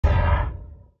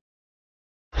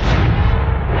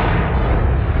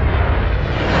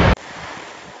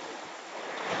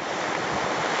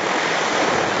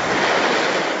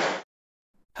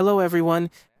Hello everyone,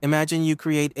 imagine you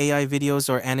create AI videos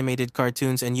or animated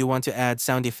cartoons and you want to add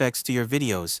sound effects to your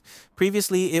videos.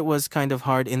 Previously, it was kind of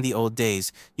hard in the old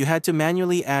days. You had to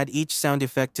manually add each sound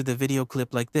effect to the video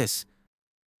clip like this.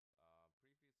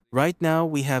 Right now,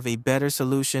 we have a better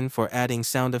solution for adding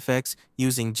sound effects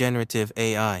using generative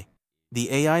AI. The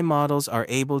AI models are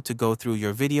able to go through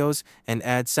your videos and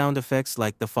add sound effects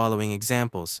like the following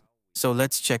examples. So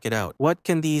let's check it out. What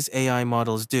can these AI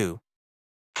models do?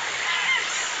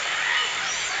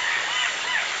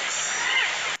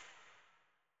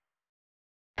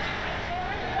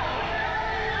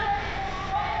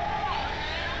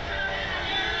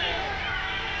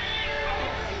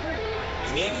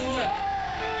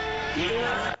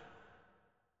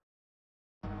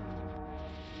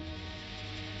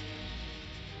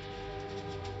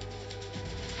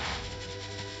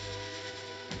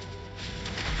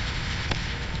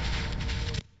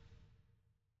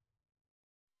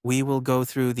 We will go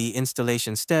through the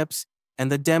installation steps and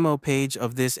the demo page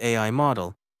of this AI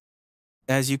model.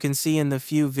 As you can see in the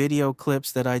few video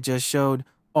clips that I just showed,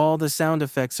 all the sound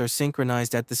effects are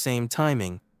synchronized at the same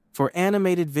timing. For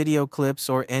animated video clips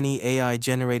or any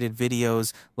AI-generated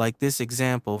videos like this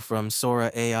example from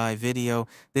Sora AI Video,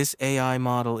 this AI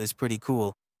model is pretty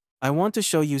cool. I want to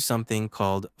show you something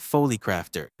called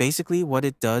FoleyCrafter. Basically, what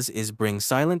it does is bring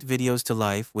silent videos to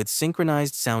life with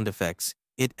synchronized sound effects.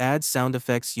 It adds sound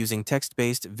effects using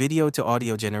text-based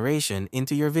video-to-audio generation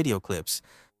into your video clips.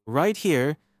 Right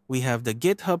here, we have the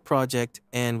GitHub project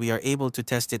and we are able to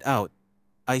test it out.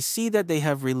 I see that they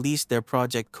have released their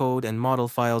project code and model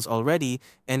files already,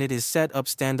 and it is set up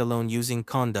standalone using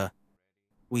Conda.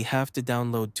 We have to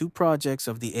download 2 projects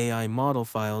of the AI model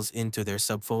files into their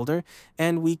subfolder,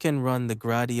 and we can run the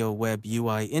Gradio Web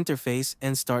UI interface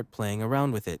and start playing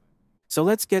around with it. So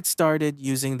let's get started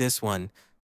using this one.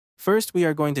 First, we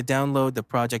are going to download the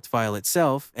project file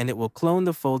itself, and it will clone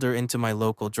the folder into my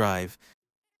local drive.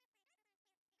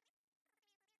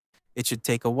 It should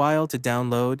take a while to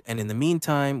download, and in the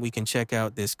meantime, we can check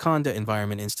out this Conda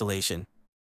environment installation.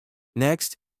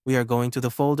 Next, we are going to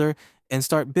the folder and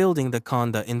start building the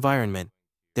Conda environment.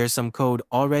 There's some code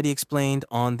already explained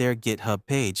on their GitHub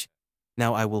page.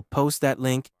 Now I will post that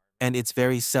link, and it's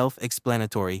very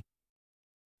self-explanatory.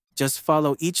 Just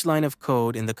follow each line of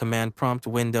code in the command prompt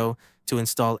window to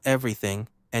install everything,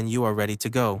 and you are ready to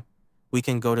go. We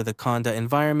can go to the Conda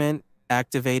environment,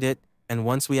 activate it, and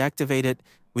once we activate it,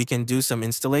 we can do some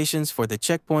installations for the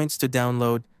checkpoints to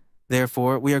download.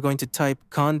 Therefore, we are going to type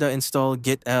conda install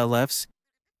git lfs,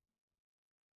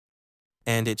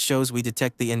 and it shows we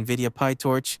detect the NVIDIA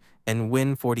PyTorch and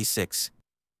Win46.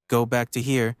 Go back to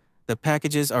here. The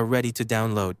packages are ready to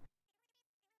download.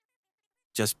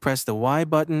 Just press the Y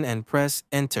button and press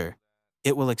Enter.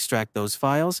 It will extract those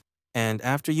files, and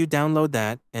after you download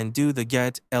that and do the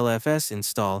get LFS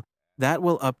install, that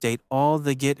will update all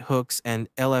the Git hooks and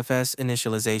LFS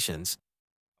initializations.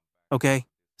 Okay,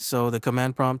 so the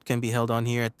command prompt can be held on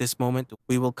here at this moment.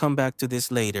 We will come back to this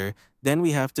later. Then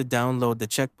we have to download the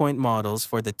checkpoint models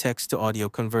for the text-to-audio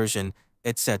conversion,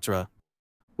 etc.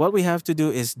 What we have to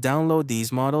do is download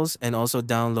these models and also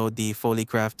download the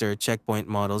FoleyCrafter checkpoint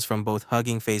models from both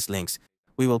Hugging Face links.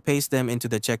 We will paste them into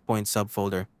the checkpoint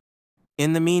subfolder.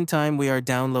 In the meantime, we are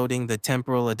downloading the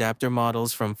temporal adapter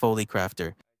models from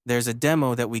FoleyCrafter. There's a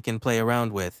demo that we can play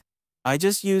around with. I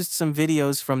just used some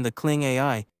videos from the Kling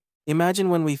AI. Imagine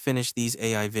when we finish these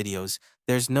AI videos.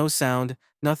 There's no sound,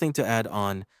 nothing to add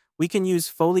on. We can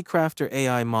use FoleyCrafter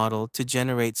AI model to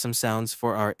generate some sounds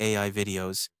for our AI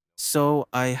videos. So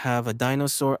I have a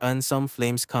dinosaur and some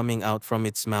flames coming out from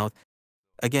its mouth.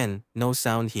 Again, no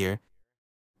sound here.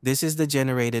 This is the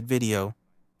generated video.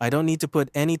 I don't need to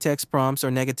put any text prompts or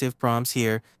negative prompts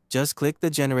here. Just click the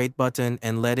generate button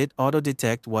and let it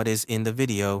auto-detect what is in the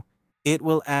video. It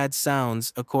will add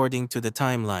sounds according to the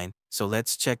timeline. So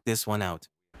let's check this one out.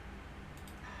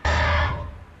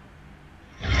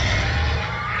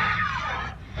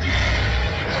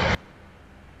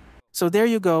 So there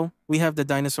you go. We have the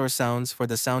dinosaur sounds for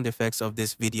the sound effects of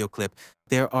this video clip.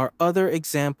 There are other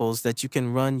examples that you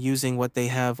can run using what they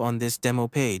have on this demo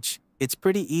page. It's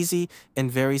pretty easy and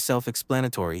very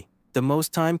self-explanatory. The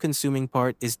most time-consuming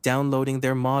part is downloading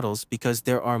their models because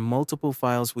there are multiple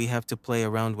files we have to play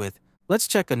around with. Let's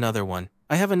check another one.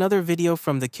 I have another video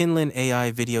from the Kling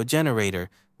AI video generator,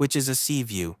 which is a sea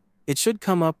view. It should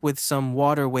come up with some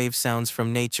water wave sounds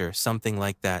from nature, something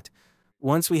like that.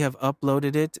 Once we have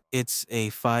uploaded it, it's a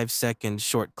 5-second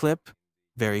short clip,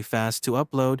 very fast to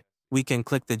upload. We can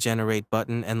click the generate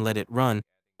button and let it run.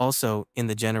 Also, in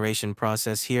the generation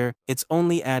process here, it's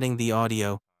only adding the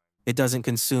audio. It doesn't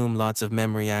consume lots of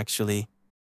memory actually.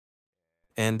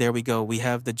 And there we go, we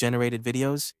have the generated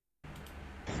videos.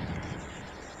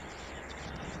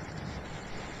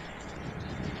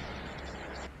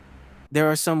 There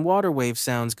are some water wave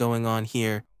sounds going on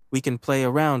here. We can play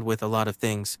around with a lot of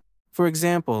things. For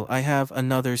example, I have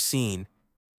another scene.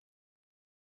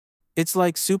 It's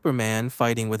like Superman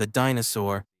fighting with a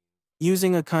dinosaur,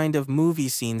 using a kind of movie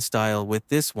scene style with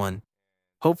this one.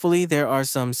 Hopefully there are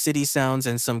some city sounds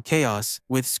and some chaos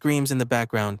with screams in the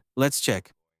background. Let's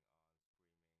check.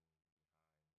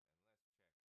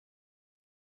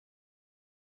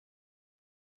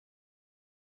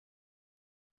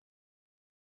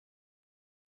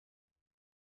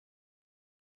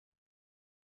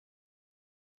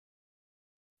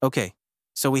 Okay,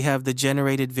 so we have the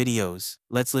generated videos.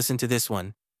 Let's listen to this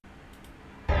one.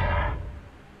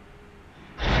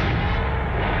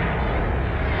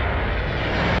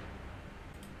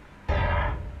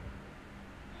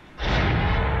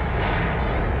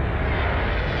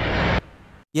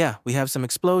 Yeah, we have some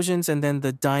explosions and then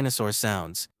the dinosaur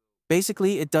sounds.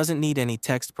 Basically, it doesn't need any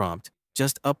text prompt.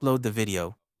 Just upload the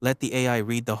video, let the AI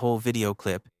read the whole video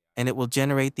clip, and it will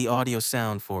generate the audio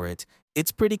sound for it.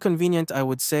 It's pretty convenient, I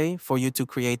would say, for you to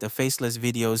create a faceless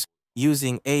videos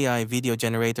using AI video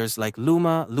generators like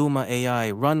Luma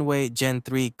AI, Runway, Gen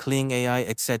 3, Kling AI,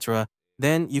 etc.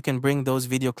 Then you can bring those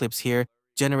video clips here,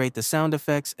 generate the sound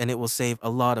effects, and it will save a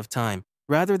lot of time,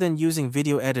 rather than using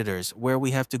video editors where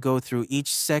we have to go through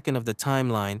each second of the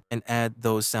timeline and add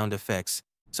those sound effects.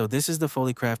 So this is the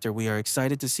FoleyCrafter. We are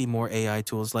excited to see more AI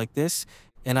tools like this,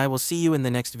 and I will see you in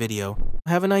the next video.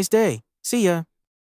 Have a nice day. See ya!